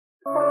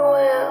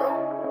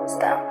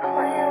Stop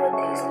playing with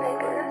these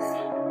niggas.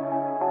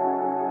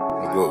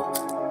 Go.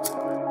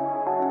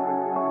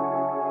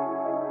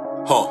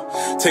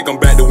 Take them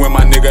back to when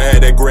my nigga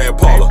had that Grand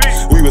Parlor.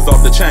 We was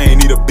off the chain,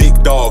 need a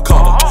big dog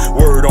collar.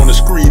 Word on the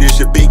street is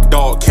your big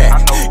dog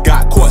cat.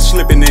 Got caught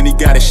slipping and he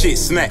got his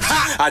shit smacked.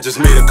 I just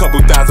made a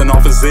couple thousand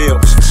off of Zell.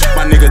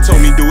 My nigga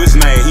told me do his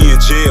name, he in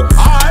jail.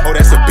 Oh,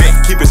 that's a bet,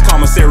 keep his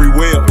commissary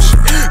well.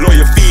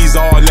 Lawyer fees,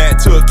 all that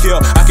took care.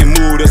 I can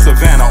move to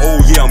Savannah,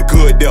 oh yeah, I'm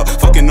good there.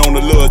 Fucking on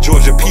the little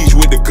Georgia Peach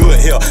with the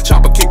good hair.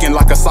 Chopper kicking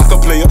like a soccer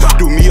player.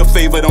 Do me a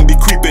favor, don't be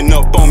creeping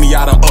up on me.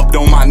 I done upped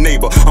on my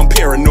neighbor, I'm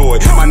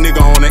paranoid. My nigga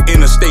on the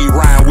interstate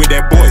riding with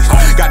that boy.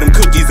 Got them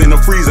cookies in the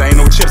freezer, ain't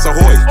no Chips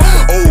Ahoy.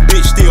 Old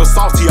bitch still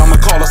salty, I'ma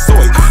call her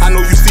soy. I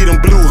know you see them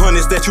blue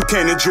honeys that you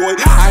can't enjoy.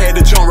 I had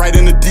to jump right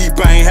in the deep,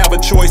 I ain't have a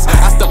choice.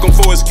 I stuck him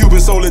for his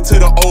Cuban, sold it to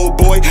the old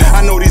boy.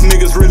 I know these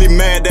niggas really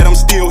mad that I'm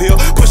still here.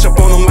 Push up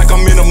on them like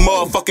I'm in a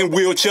motherfucking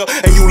wheelchair.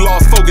 And you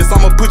lost focus,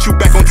 I'ma put you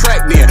back on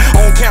track then.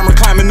 On camera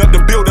climbing up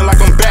the building like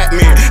I'm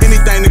Batman.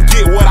 Anything to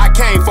get what I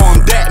came for,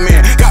 I'm that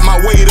man. Got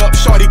my weight up,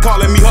 shorty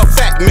calling me her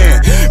fat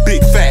man. Big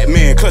fat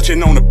man,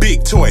 clutching on a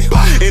big toy.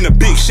 In a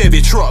big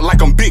Chevy truck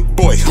like I'm big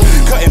boy.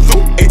 Cutting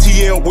through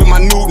ATL with my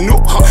new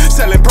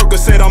selling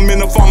Percocet, I'm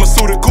in a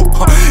pharmaceutical.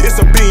 It's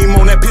a beam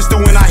on that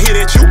pistol when I hit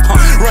at you.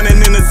 Running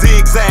in a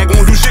zigzag,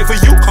 won't do shit for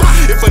you.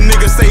 If a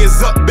nigga say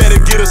it's up, better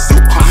get a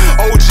suit.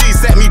 OG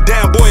sat me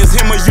down, boy, it's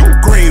him or you.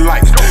 Green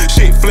light,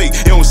 shit flake,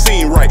 it don't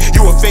seem right.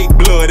 You a fake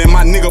blood and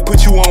my nigga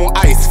put you on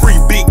ice. Free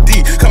Big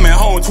D, coming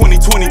home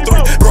 2023.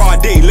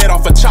 Broad day, let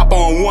off a chopper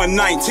on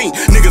 119.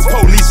 Niggas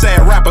police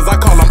ass rappers, I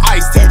call them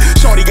Ice-T.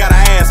 Shorty got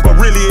an ass, but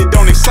really it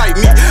don't excite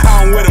me.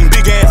 I don't wear them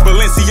big ass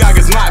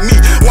Balenciagas, not me.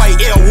 White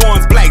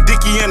L1s, black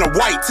Dickie and a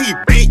white tee,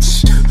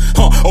 bitch.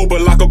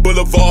 Open like a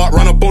boulevard,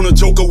 run up on a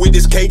joker with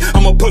this K.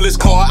 I'ma pull his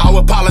car, I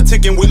was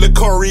politicking with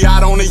LaCurry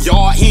out on the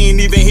yard. He ain't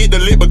even hit the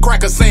lip, but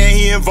cracker saying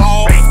he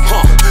involved.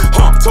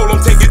 Told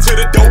him take it to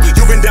the dough.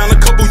 You been down a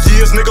couple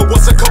years, nigga,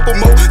 what's a couple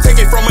more? Take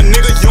it from a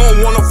nigga, you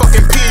don't want a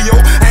fucking PO.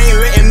 I ain't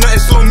letting nothing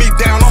slow me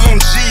down, I'm on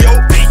Geo.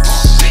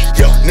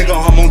 Yo, nigga,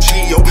 I'm on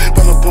Geo.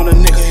 Run up on a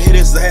nigga, hit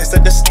his ass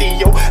at the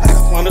steel.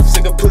 I want a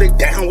nigga, put it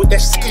down with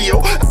that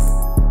steel.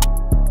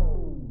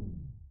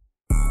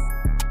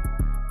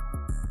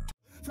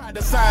 Tried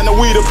to sign the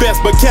we the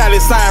best, but Cali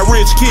signed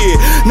rich kid.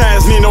 Now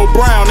it's Nino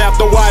Brown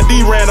after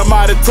YD ran him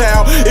out of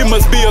town. It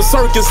must be a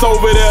circus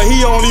over there,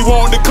 he only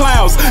want the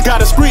clowns.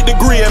 Got a street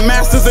degree and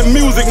masters in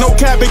music, no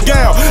cap and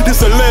gown.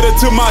 This a letter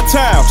to my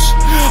towns.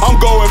 I'm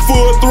going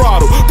full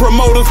throttle.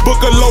 Promoters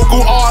book a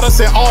local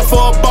artist and offer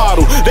a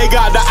bottle. They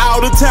got the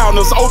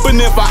out-of-towners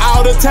opening for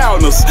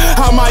out-of-towners.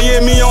 How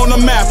Miami on the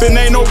map and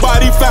ain't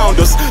nobody found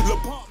us.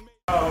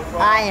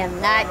 I am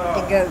not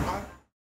the GOAT.